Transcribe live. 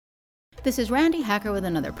This is Randi Hacker with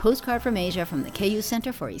another postcard from Asia from the KU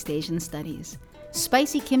Center for East Asian Studies.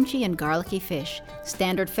 Spicy kimchee and garlicky fish,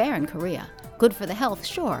 standard fare in Korea. Good for the health,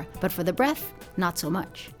 sure, but for the breath, not so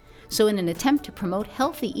much. So in an attempt to promote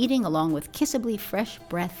healthy eating along with kissably fresh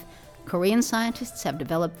breath, Korean scientists have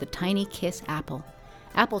developed the tiny kiss apple.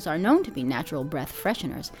 Apples are known to be natural breath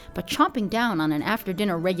fresheners, but chomping down on an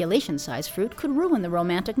after-dinner regulation-size fruit could ruin the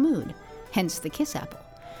romantic mood, hence the kiss apple.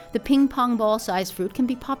 The ping-pong ball-sized fruit can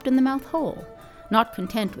be popped in the mouth whole. Not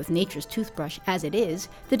content with nature's toothbrush as it is,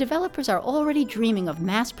 the developers are already dreaming of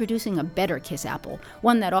mass-producing a better kiss apple,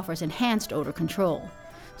 one that offers enhanced odor control.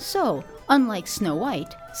 So, unlike Snow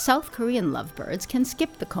White, South Korean lovebirds can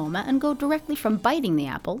skip the coma and go directly from biting the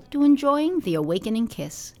apple to enjoying the awakening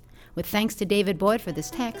kiss. With thanks to David Boyd for this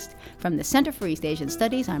text, from the Center for East Asian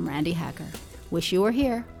Studies, I'm Randi Hacker. Wish you were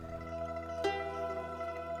here.